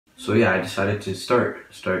So yeah, I decided to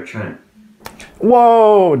start Tren.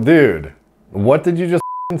 Whoa, dude. What did you just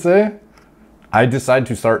say? I decided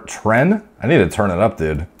to start Tren? I need to turn it up,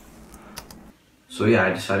 dude. So yeah,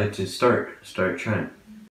 I decided to start Tren.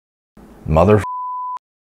 Mother.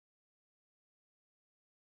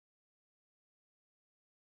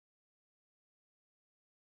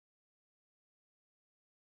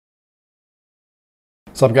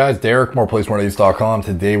 What's up, guys? Derek, moreplacemoredays.com.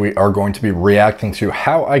 Today we are going to be reacting to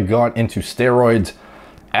how I got into steroids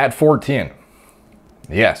at 14.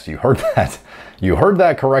 Yes, you heard that. You heard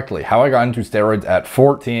that correctly. How I got into steroids at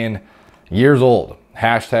 14 years old.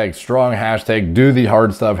 Hashtag strong, hashtag do the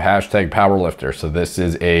hard stuff, hashtag powerlifter. So this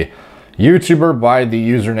is a YouTuber by the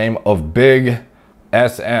username of Big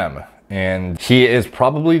SM. And he is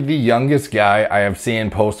probably the youngest guy I have seen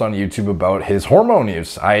post on YouTube about his hormone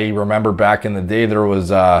use. I remember back in the day there was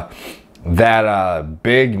that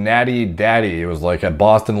Big Natty Daddy. It was like a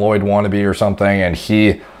Boston Lloyd wannabe or something, and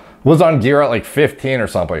he was on gear at like 15 or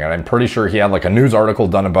something. And I'm pretty sure he had like a news article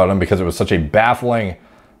done about him because it was such a baffling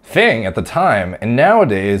thing at the time. And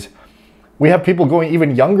nowadays we have people going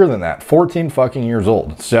even younger than that, 14 fucking years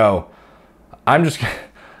old. So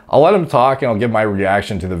I'll let him talk and I'll give my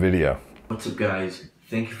reaction to the video. What's up, guys?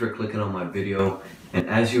 Thank you for clicking on my video. And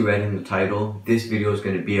as you read in the title, this video is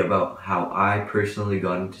going to be about how I personally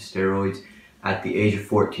got into steroids at the age of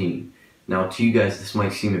 14. Now to you guys this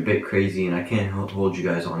might seem a bit crazy, and I can't hold you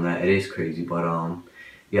guys on that. It is crazy, but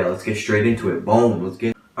yeah, let's get straight into it. Boom, let's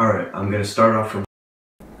get. Alright, I'm going to start off from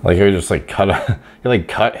like he just like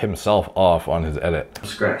cut himself off on his edit.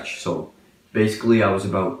 Scratch. So basically I was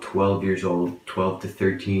about 12 years old, 12 to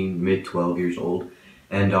 13, mid 12 years old.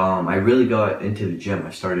 And I really got into the gym. I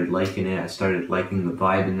started liking it. I started liking the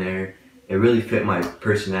vibe in there. It really fit my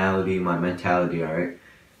personality, my mentality, alright?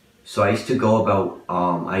 So I used to go about,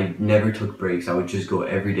 I never took breaks. I would just go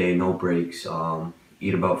every day, no breaks.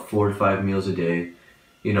 Eat about 4 to 5 meals a day.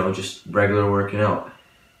 You know, just regular working out.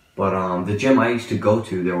 But the gym I used to go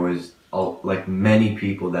to, there was like many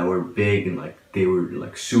people that were big, and like they were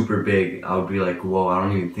like super big. I would be like, whoa, I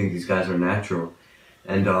don't even think these guys are natural.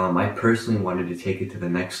 And I personally wanted to take it to the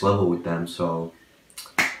next level with them, so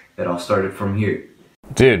it all started from here.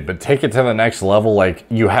 Dude, but take it to the next level, like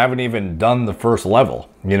you haven't even done the first level.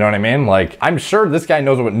 You know what I mean? Like, I'm sure this guy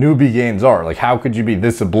knows what newbie gains are. Like, how could you be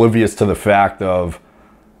this oblivious to the fact of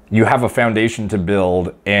you have a foundation to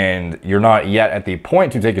build and you're not yet at the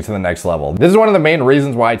point to take it to the next level? This is one of the main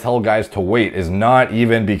reasons why I tell guys to wait, is not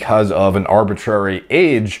even because of an arbitrary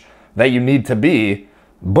age that you need to be,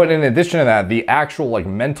 but in addition to that, the actual like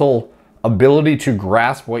mental ability to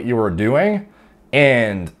grasp what you are doing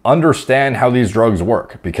and understand how these drugs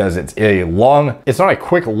work, because it's not a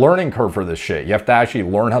quick learning curve for this shit. You have to actually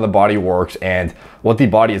learn how the body works and what the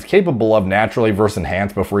body is capable of naturally versus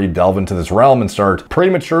enhanced before you delve into this realm and start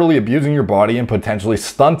prematurely abusing your body and potentially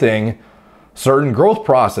stunting certain growth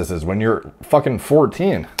processes when you're fucking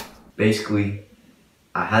 14. Basically,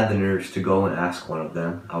 I had the nerves to go and ask one of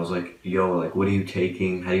them. I was like, yo, like, what are you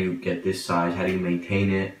taking? How do you get this size? How do you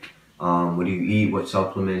maintain it? What do you eat? What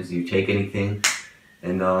supplements? Do you take anything?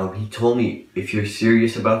 And he told me, if you're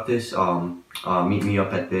serious about this, meet me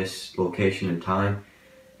up at this location and time.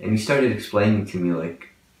 And he started explaining to me like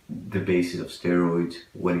the basis of steroids,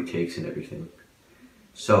 what it takes and everything.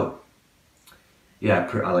 So yeah,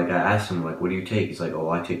 I asked him, like, what do you take? He's like, oh,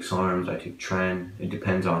 I take SARMs, I take Tren. It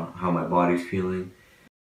depends on how my body's feeling.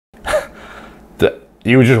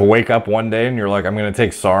 You would just wake up one day and you're like, I'm gonna take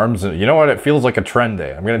SARMs, and you know what? It feels like a Tren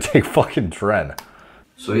day. I'm gonna take fucking Tren.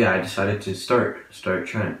 So yeah, I decided to start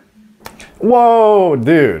Tren. Whoa,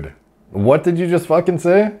 dude. What did you just fucking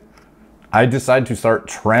say? I decided to start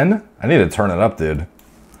Tren? I need to turn it up, dude.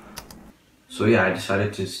 So yeah, I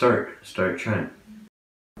decided to start Tren.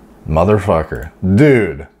 Motherfucker.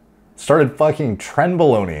 Dude. Started fucking Tren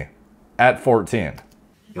baloney at 14.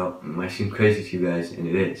 Yo, it might seem crazy to you guys, and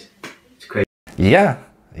it is. It's crazy. Yeah,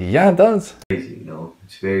 it does. Crazy, you know,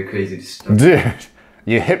 it's very crazy to start. Dude,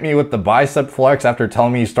 you hit me with the bicep flex after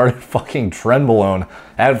telling me you started fucking Trenbolone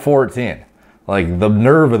at 14. Like, the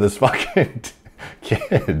nerve of this fucking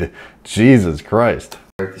kid. Jesus Christ.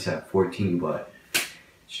 Start this at 14, but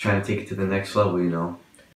just trying to take it to the next level, you know.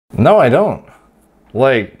 No, I don't.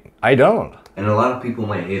 Like, I don't. And a lot of people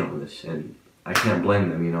might hate on this, and I can't blame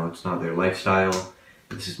them, you know. It's not their lifestyle.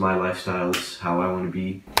 This is my lifestyle. This is how I want to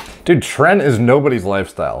be. Dude, Tren is nobody's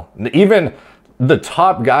lifestyle. Even the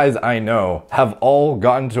top guys I know have all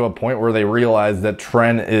gotten to a point where they realize that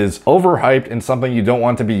Tren is overhyped and something you don't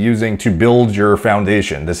want to be using to build your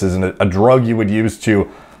foundation. This isn't a drug you would use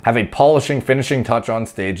to have a polishing, finishing touch on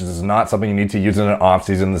stage. This is not something you need to use in an off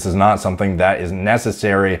season. This is not something that is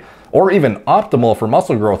necessary or even optimal for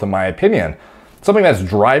muscle growth, in my opinion. Something that's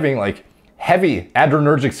driving like heavy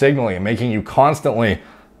adrenergic signaling and making you constantly,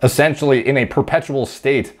 essentially in a perpetual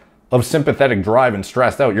state of sympathetic drive and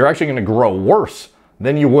stressed out. You're actually gonna grow worse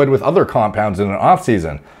than you would with other compounds in an off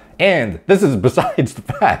season. And this is besides the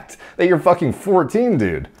fact that you're fucking 14,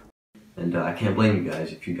 dude. And I can't blame you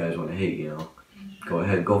guys if you guys want to hate, you know. Go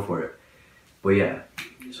ahead, go for it. But yeah,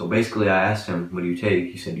 so basically I asked him, what do you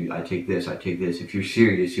take? He said, I take this, I take this. If you're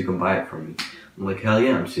serious, you can buy it from me. I'm like, hell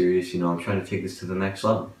yeah, I'm serious. You know, I'm trying to take this to the next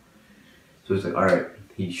level. So he's like, all right.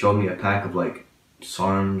 He showed me a pack of like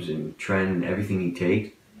SARMs and Tren and everything he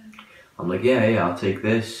takes. I'm like, yeah, I'll take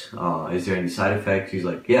this. Is there any side effects? He's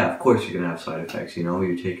like, yeah, of course you're going to have side effects. You know,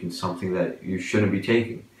 you're taking something that you shouldn't be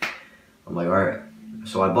taking. I'm like, all right.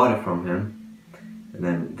 So I bought it from him. And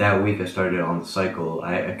then that week I started on the cycle.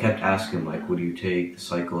 I kept asking him, like, what do you take? The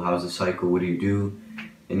cycle, how's the cycle? What do you do?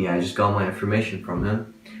 And yeah, I just got my information from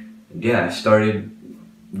him. And yeah, I started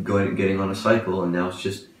getting on a cycle, and now it's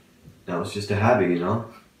just a habit, you know?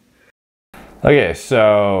 Okay,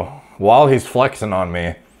 so while he's flexing on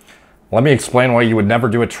me, let me explain why you would never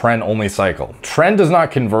do a Tren only cycle. Tren does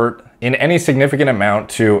not convert in any significant amount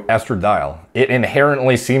to estradiol. It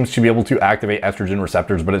inherently seems to be able to activate estrogen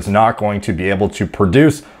receptors, but it's not going to be able to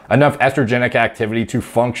produce enough estrogenic activity to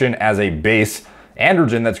function as a base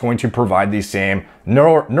androgen that's going to provide the same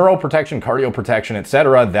neuroprotection, cardioprotection,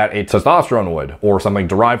 etc. that a testosterone would, or something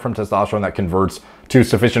derived from testosterone that converts to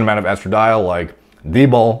sufficient amount of estradiol like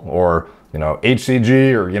D-bol or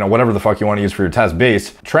HCG or whatever the fuck you want to use for your test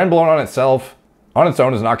base. Trenbolone on its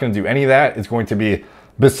own is not going to do any of that. It's going to be,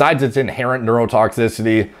 besides its inherent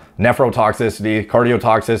neurotoxicity, nephrotoxicity,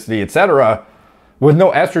 cardiotoxicity, etc., with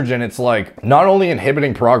no estrogen, it's like not only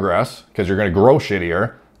inhibiting progress because you're going to grow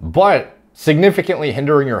shittier, but significantly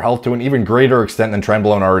hindering your health to an even greater extent than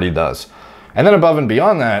Trenbolone already does. And then above and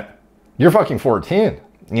beyond that, you're fucking 14,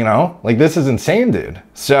 Like, this is insane, dude.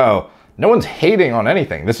 So no one's hating on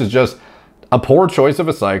anything. This is just a poor choice of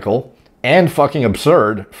a cycle and fucking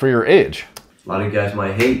absurd for your age. A lot of you guys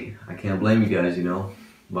might hate. I can't blame you guys,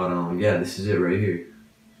 But yeah, this is it right here.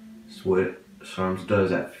 This is what SARMs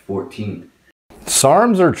does at 14.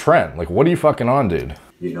 SARMs or Tren? Like, what are you fucking on, dude?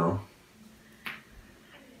 Yeah.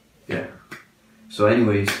 So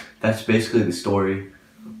anyways, that's basically the story.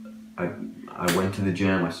 I went to the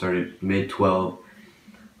gym. I started mid-12.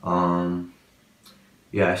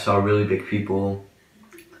 Yeah, I saw really big people.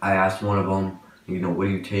 I asked one of them, what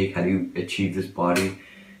do you take? How do you achieve this body?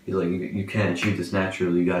 He's like, you can't achieve this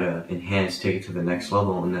naturally. You gotta enhance, take it to the next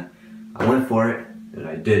level. And I went for it, and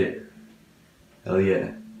I did it. Hell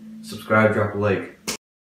yeah. Subscribe, drop a like.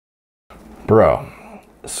 Bro.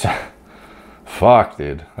 Fuck,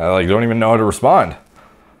 dude. I don't even know how to respond.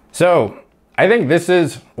 So I think this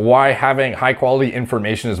is why having high quality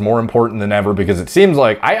information is more important than ever, because it seems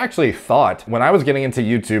like I actually thought when I was getting into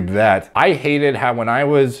YouTube that I hated how when I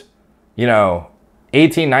was,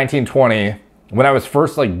 18, 19, 20, when I was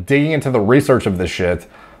first digging into the research of this shit,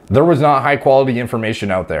 there was not high quality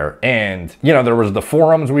information out there. And, there was the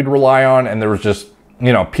forums we'd rely on, and there was just,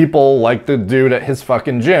 people like the dude at his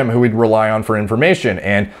fucking gym who we'd rely on for information.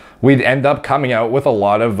 And we'd end up coming out with a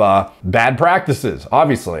lot of bad practices,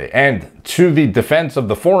 obviously. And to the defense of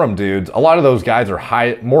the forum dudes, a lot of those guys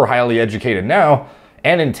are more highly educated now.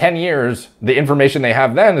 And in 10 years, the information they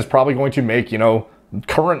have then is probably going to make,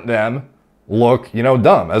 current them look,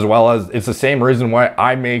 dumb, as well as it's the same reason why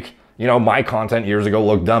I make, my content years ago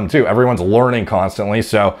look dumb too. Everyone's learning constantly.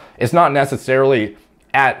 So it's not necessarily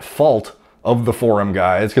at fault of the forum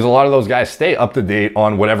guys, because a lot of those guys stay up to date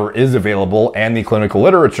on whatever is available and the clinical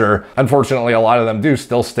literature. Unfortunately, a lot of them do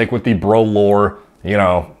still stick with the bro lore,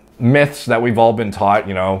 myths that we've all been taught,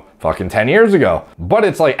 fucking 10 years ago. But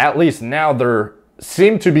it's like, at least now there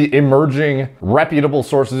seem to be emerging reputable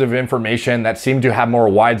sources of information that seem to have more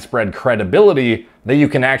widespread credibility that you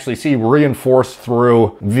can actually see reinforced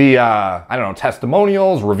through the,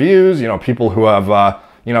 testimonials, reviews, people who have,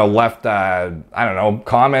 left,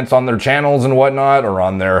 comments on their channels and whatnot, or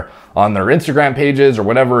on their Instagram pages or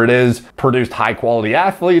whatever it is, produced high quality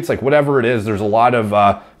athletes, whatever it is, there's a lot of,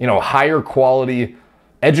 higher quality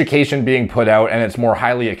education being put out, and it's more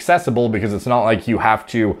highly accessible because it's not like you have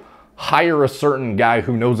to hire a certain guy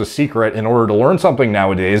who knows a secret in order to learn something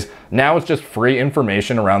nowadays. Now it's just free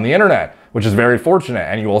information around the internet, which is very fortunate.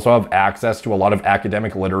 And you also have access to a lot of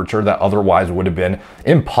academic literature that otherwise would have been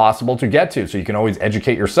impossible to get to. So you can always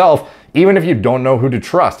educate yourself, even if you don't know who to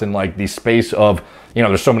trust in the space of,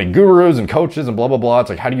 there's so many gurus and coaches and blah, blah, blah. It's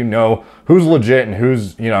like, how do you know who's legit and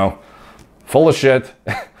who's, full of shit?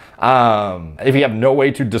 If you have no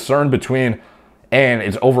way to discern between and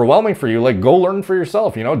it's overwhelming for you, like, go learn for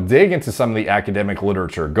yourself, you know, dig into some of the academic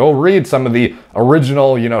literature, go read some of the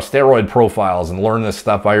original, you know, steroid profiles and learn this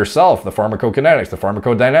stuff by yourself, the pharmacokinetics, the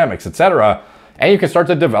pharmacodynamics, etc. And you can start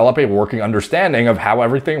to develop a working understanding of how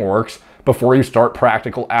everything works before you start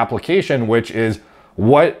practical application, which is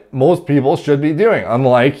what most people should be doing,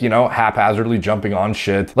 unlike, you know, haphazardly jumping on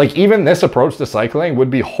shit. Like, even this approach to cycling would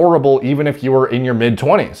be horrible even if you were in your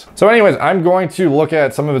mid-20s. So anyways, I'm going to look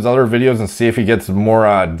at some of his other videos and see if he gets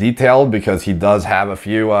more detailed, because he does have a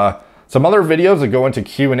few some other videos that go into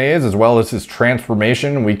Q&As as well as his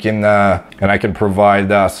transformation. We can and I can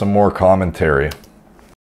provide some more commentary.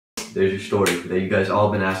 There's your story that you guys all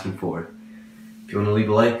been asking for. If you want to leave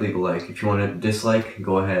a like, leave a like. If you want to dislike,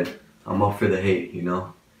 go ahead. I'm up for the hate, you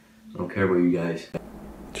know? I don't care about you guys.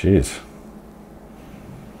 Jeez.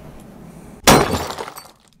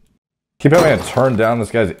 Keep having to turn down this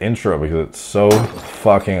guy's intro because it's so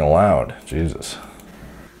fucking loud. Jesus.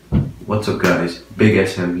 What's up, guys? Big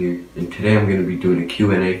SM here, and today I'm going to be doing a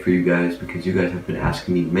Q&A for you guys because you guys have been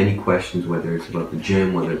asking me many questions, whether it's about the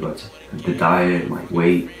gym, whether it's about the diet, my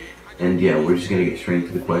weight, and yeah, we're just going to get straight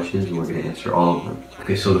into the questions and we're going to answer all of them.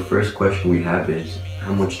 Okay, so the first question we have is,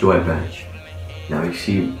 how much do I bench? Now, you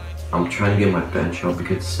see, I'm trying to get my bench up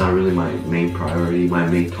because it's not really my main priority, my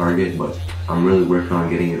main target, but I'm really working on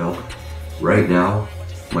getting it up. Right now,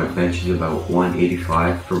 my bench is about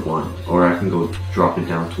 185 for one, or I can go drop it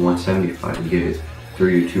down to 175 and give it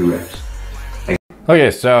 3 or 2 reps. Okay,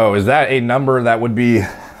 so is that a number that would be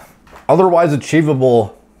otherwise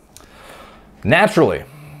achievable naturally?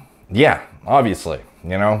 Yeah, obviously.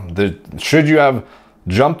 You know, should you have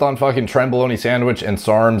jumped on fucking Tren bologna sandwich and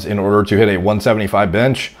SARMs in order to hit a 175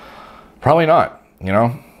 bench? Probably not. You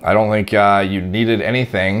know, I don't think you needed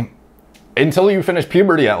anything until you finish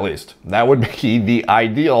puberty, at least. That would be the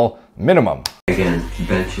ideal minimum. Again,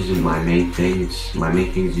 bench isn't my main thing. My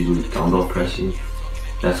main thing is usually dumbbell pressing.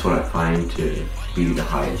 That's what I find to be the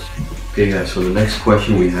highest. Okay guys, so the next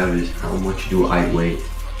question we have is, how much do I weigh?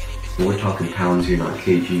 And we're talking pounds here, not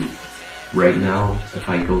kg. Right now, if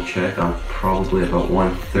I go check, I'm probably about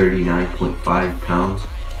 139.5 pounds.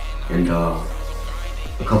 And a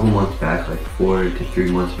couple months back, like 4 to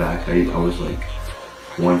 3 months back, I was like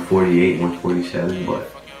 148, 147, but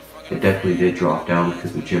it definitely did drop down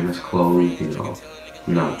because the gym is closed, you know,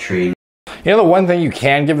 I'm not training. You know, the one thing you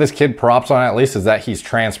can give this kid props on, at least, is that he's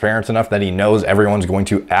transparent enough that he knows everyone's going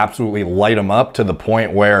to absolutely light him up to the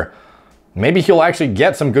point where maybe he'll actually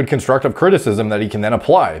get some good constructive criticism that he can then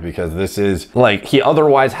apply, because this is like, he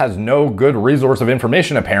otherwise has no good resource of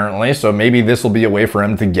information apparently. So maybe this will be a way for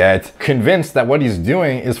him to get convinced that what he's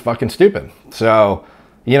doing is fucking stupid. So,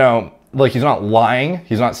 you know, like, he's not lying.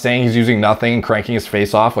 He's not saying he's using nothing and cranking his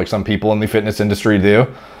face off like some people in the fitness industry do.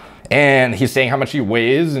 And he's saying how much he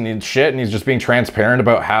weighs and shit, and he's just being transparent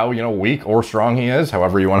about how, you know, weak or strong he is,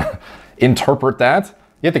 however you want to interpret that.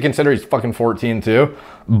 You have to consider he's fucking 14 too.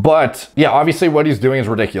 But yeah, obviously what he's doing is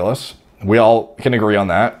ridiculous. We all can agree on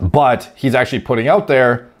that. But he's actually putting out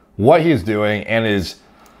there what he's doing, and is,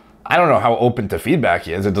 I don't know how open to feedback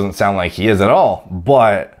he is. It doesn't sound like he is at all.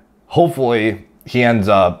 But hopefully he ends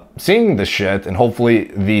up seeing the shit, and hopefully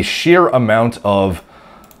the sheer amount of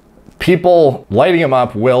people lighting him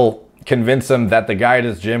up will convince him that the guy at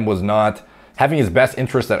his gym was not having his best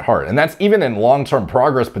interest at heart. And that's even in long-term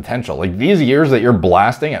progress potential. Like, these years that you're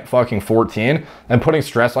blasting at fucking 14 and putting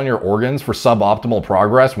stress on your organs for suboptimal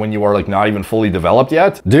progress when you are like not even fully developed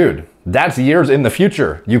yet, dude, that's years in the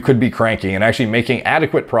future you could be cranking and actually making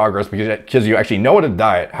adequate progress because you actually know how to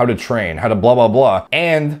diet, how to train, how to blah, blah, blah.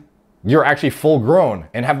 And you're actually full grown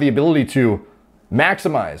and have the ability to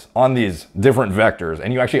maximize on these different vectors,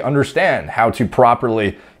 and you actually understand how to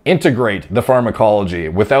properly integrate the pharmacology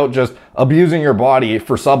without just abusing your body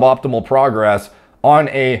for suboptimal progress on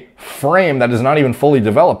a frame that is not even fully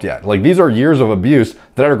developed yet. Like, these are years of abuse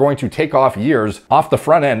that are going to take off years off the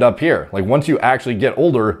front end up here. Like, once you actually get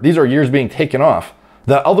older, these are years being taken off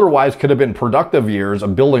that otherwise could have been productive years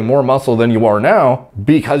of building more muscle than you are now,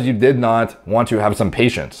 because you did not want to have some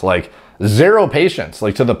patience, like zero patience,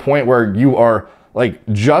 like to the point where you are like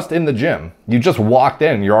just in the gym. You just walked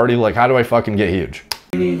in, you're already like, how do I fucking get huge?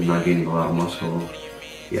 I'm not gaining a lot of muscle.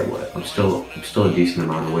 Yeah, what? I'm still a decent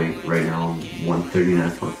amount of weight right now. I'm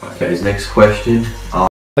 139.5. Guys, next question.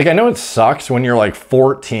 Like, I know it sucks when you're like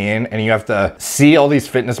 14 and you have to see all these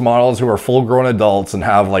fitness models who are full grown adults and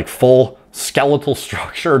have like full skeletal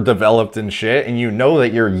structure developed and shit, and you know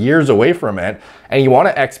that you're years away from it, and you want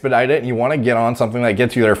to expedite it and you want to get on something that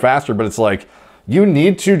gets you there faster. But it's like, you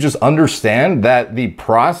need to just understand that the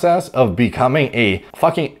process of becoming a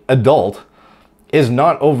fucking adult is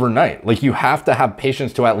not overnight. Like, you have to have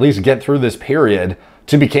patience to at least get through this period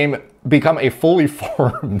to become a fully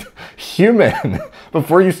formed human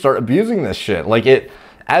before you start abusing this shit. Like,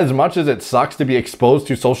 as much as it sucks to be exposed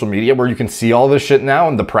to social media where you can see all this shit now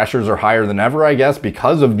and the pressures are higher than ever, I guess,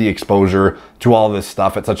 because of the exposure to all this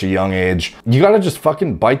stuff at such a young age, you gotta just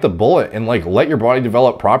fucking bite the bullet and like let your body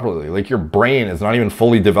develop properly. Like, your brain is not even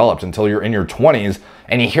fully developed until you're in your 20s,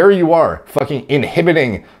 and here you are fucking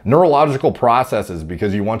inhibiting neurological processes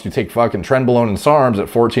because you want to take fucking Trenbolone and SARMs at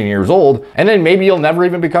 14 years old, and then maybe you'll never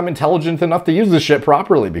even become intelligent enough to use this shit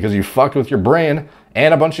properly because you fucked with your brain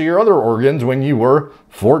and a bunch of your other organs when you were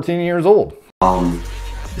 14 years old.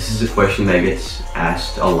 This is a question that gets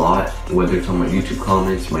asked a lot, whether it's on my YouTube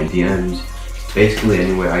comments, my DMs, basically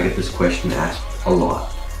anywhere. I get this question asked a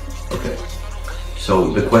lot. Okay,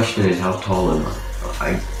 so the question is, how tall am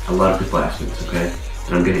I? A lot of people ask me this, okay?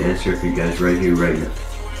 And I'm gonna answer it for you guys right here, right now.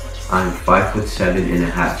 I'm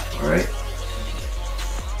 5'7.5", alright?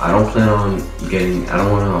 I don't plan on getting,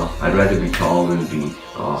 I'd rather be tall than be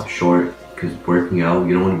short. Because working out,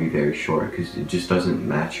 you don't want to be very short because it just doesn't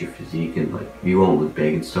match your physique and like you won't look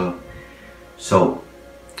big and stuff. So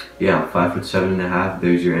yeah, 5'7.5",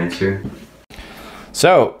 there's your answer.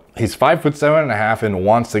 So he's 5'7.5" and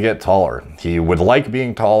wants to get taller. He would like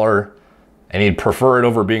being taller and he'd prefer it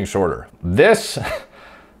over being shorter. This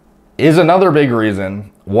is another big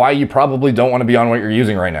reason why you probably don't want to be on what you're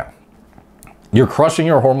using right now. You're crushing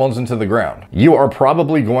your hormones into the ground. You are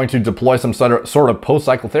probably going to deploy some sort of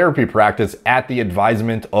post-cycle practice at the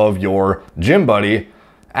advisement of your gym buddy.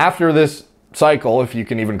 After this cycle, if you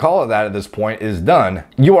can even call it that at this point, is done,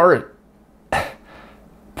 you are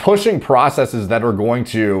pushing processes that are going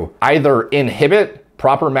to either inhibit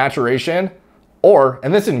proper maturation or,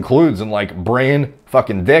 and this includes in like brain,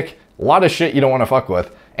 fucking dick, a lot of shit you don't want to fuck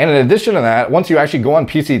with. And in addition to that, once you actually go on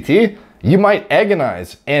PCT, you might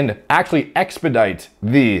agonize and actually expedite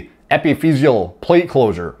the epiphyseal plate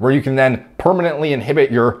closure, where you can then permanently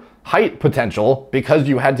inhibit your height potential because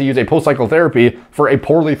you had to use a post-cycle therapy for a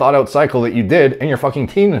poorly thought out cycle that you did in your fucking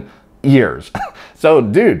teen years. So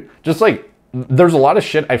dude, just like, there's a lot of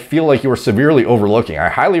shit I feel like you are severely overlooking. I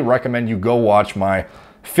highly recommend you go watch my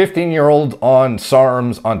 15-year-old on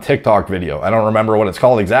SARMs on TikTok video. I don't remember what it's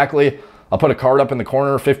called exactly. I'll put a card up in the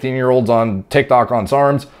corner, 15-year-olds on TikTok on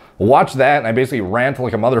SARMs. Watch that, and I basically rant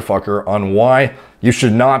like a motherfucker on why you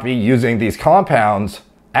should not be using these compounds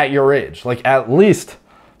at your age. Like, at least,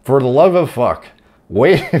 for the love of fuck,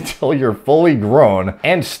 wait until you're fully grown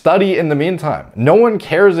and study in the meantime. No one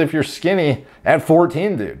cares if you're skinny at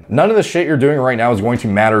 14, dude. None of the shit you're doing right now is going to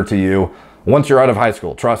matter to you once you're out of high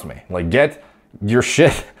school, trust me. Like, get your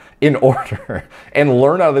shit in order and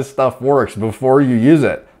learn how this stuff works before you use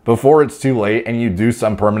it, before it's too late and you do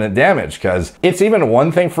some permanent damage. Because it's even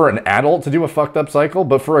one thing for an adult to do a fucked up cycle,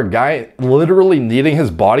 but for a guy literally needing his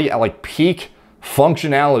body at like peak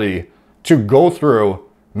functionality to go through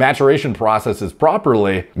maturation processes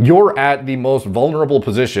properly, you're at the most vulnerable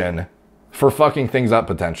position for fucking things up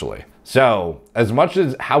potentially. So as much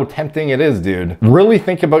as how tempting it is, dude, really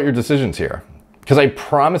think about your decisions here. Because I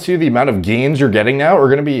promise you the amount of gains you're getting now are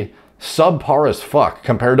gonna be subpar as fuck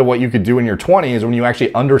compared to what you could do in your 20s when you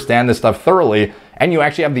actually understand this stuff thoroughly and you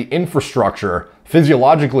actually have the infrastructure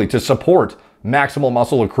physiologically to support maximal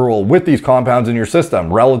muscle accrual with these compounds in your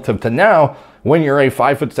system, relative to now when you're a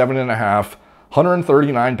 5'7.5",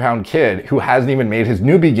 139-pound kid who hasn't even made his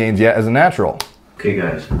newbie gains yet as a natural. Okay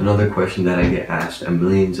guys, another question that I get asked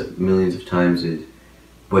millions of times is,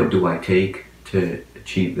 what do I take to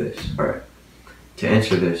achieve this? Alright, to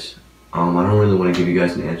answer this, I don't really want to give you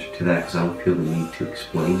guys an answer to that because I don't feel the need to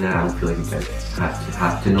explain that. I don't feel like you guys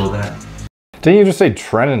have to know that. Didn't you just say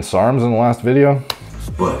Tren and SARMs in the last video?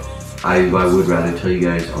 But I would rather tell you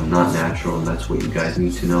guys I'm not natural, and that's what you guys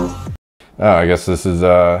need to know. Oh, I guess this is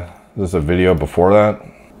a video before that? Oh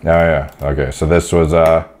yeah, okay, so this was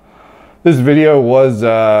this video was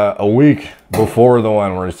a week before the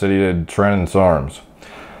one where he said he did Tren and SARMs.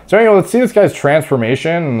 So anyway, let's see this guy's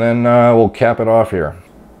transformation and then we'll cap it off here.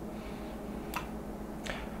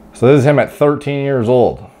 So this is him at 13 years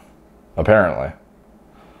old, apparently.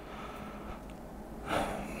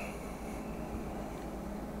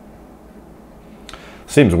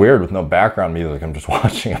 Seems weird with no background music. I'm just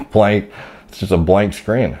watching a blank, it's just a blank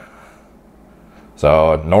screen.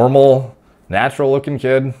 So normal, natural looking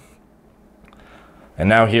kid. And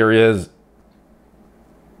now here he is.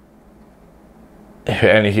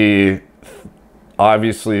 And he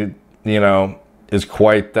obviously, you know, is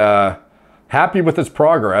quite happy with his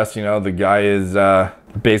progress. You know, the guy is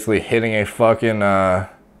basically hitting a fucking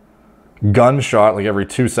gunshot like every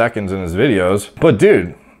 2 seconds in his videos. But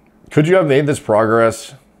dude, Could you have made this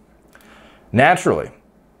progress naturally?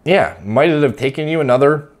 Yeah. Might it have taken you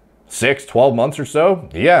another 6, 12 months or so?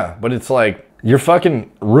 Yeah. But it's like, you're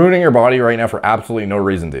fucking ruining your body right now for absolutely no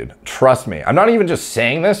reason, dude. Trust me. I'm not even just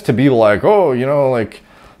saying this to be like, oh, you know, like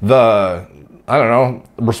the, I don't know,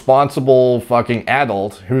 responsible fucking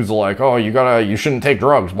adult who's like, oh, you shouldn't take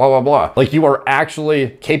drugs, blah, blah, blah. Like, you are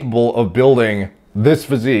actually capable of building this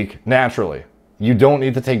physique naturally. You don't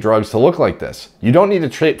need to take drugs to look like this. You don't need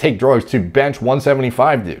to take drugs to bench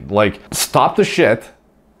 175, dude. Like, stop the shit,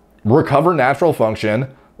 recover natural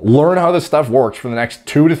function, learn how this stuff works for the next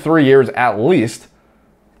 2 to 3 years at least.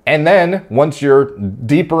 And then once you're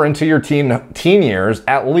deeper into your teen years,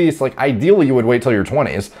 at least, like ideally you would wait till your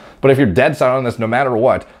 20s. But if you're dead set on this, no matter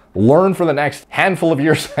what, learn for the next handful of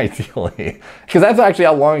years, ideally. Because that's actually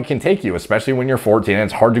how long it can take you, especially when you're 14 and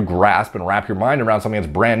it's hard to grasp and wrap your mind around something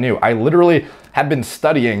that's brand new. I literally have been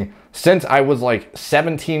studying since I was like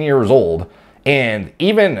 17 years old. And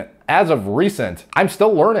even as of recent, I'm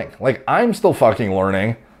still learning. Like, I'm still fucking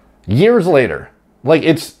learning years later. Like,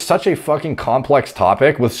 it's such a fucking complex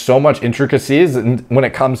topic with so much intricacies, and when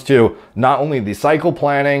it comes to not only the cycle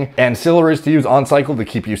planning, ancillaries to use on cycle to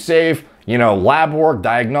keep you safe, you know, lab work,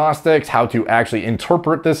 diagnostics, how to actually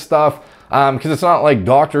interpret this stuff. Because it's not like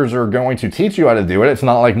doctors are going to teach you how to do it. It's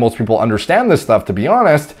not like most people understand this stuff, to be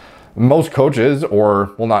honest. Most coaches,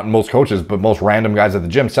 or, well, not most coaches, but most random guys at the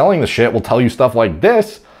gym selling the shit will tell you stuff like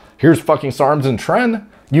this. Here's fucking SARMs and Tren.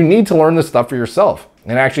 You need to learn this stuff for yourself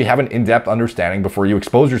and actually have an in-depth understanding before you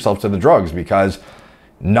expose yourself to the drugs, because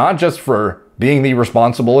not just for being the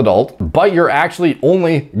responsible adult, but you're actually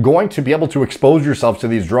only going to be able to expose yourself to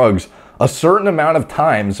these drugs a certain amount of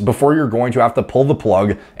times before you're going to have to pull the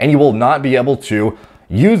plug, and you will not be able to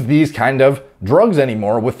use these kind of drugs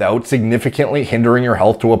anymore without significantly hindering your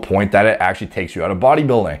health to a point that it actually takes you out of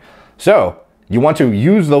bodybuilding. So you want to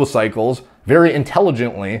use those cycles very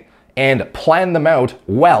intelligently and plan them out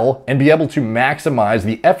well and be able to maximize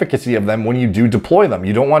the efficacy of them when you do deploy them.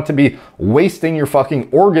 You don't want to be wasting your fucking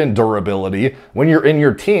organ durability when you're in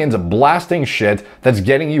your teens blasting shit that's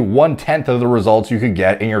getting you 1/10 of the results you could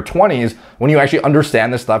get in your 20s when you actually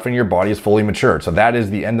understand this stuff and your body is fully matured. So that is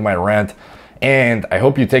the end of my rant. And I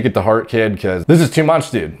hope you take it to heart, kid, because this is too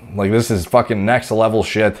much, dude. Like, this is fucking next level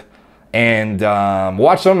shit. And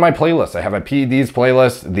watch some of my playlists. I have a PEDs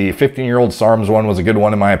playlist. The 15-year-old SARMs one was a good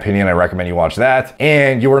one in my opinion. I recommend you watch that.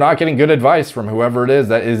 And you are not getting good advice from whoever it is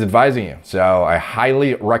that is advising you. So I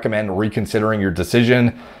highly recommend reconsidering your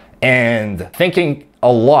decision and thinking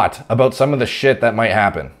a lot about some of the shit that might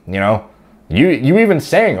happen. You know, you even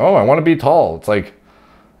saying, oh, I want to be tall. It's like,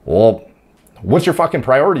 well, what's your fucking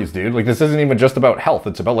priorities, dude? Like, this isn't even just about health.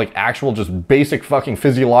 It's about like actual just basic fucking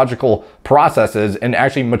physiological processes and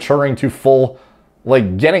actually maturing to full,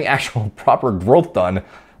 like getting actual proper growth done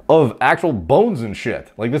of actual bones and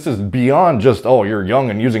shit. Like, this is beyond just, oh, you're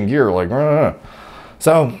young and using gear. Like,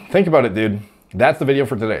 so think about it, dude. That's the video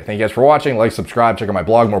for today. Thank you guys for watching. Like, subscribe, check out my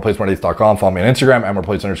blog, moreplacemoredates.com. Follow me on Instagram at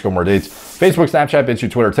moreplace_moredates. Facebook, Snapchat, BitChute,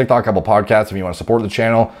 Twitter, TikTok, Apple Podcasts. If you want to support the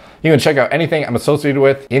channel, you can check out anything I'm associated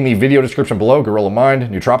with in the video description below. Gorilla Mind,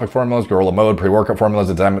 nootropic formulas, Gorilla Mode, pre-workout formulas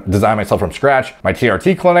that design myself from scratch. My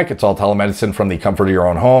TRT clinic, it's all telemedicine from the comfort of your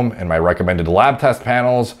own home, and my recommended lab test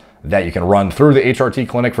panels that you can run through the HRT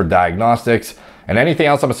clinic for diagnostics. And anything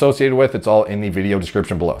else I'm associated with, it's all in the video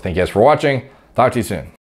description below. Thank you guys for watching. Talk to you soon.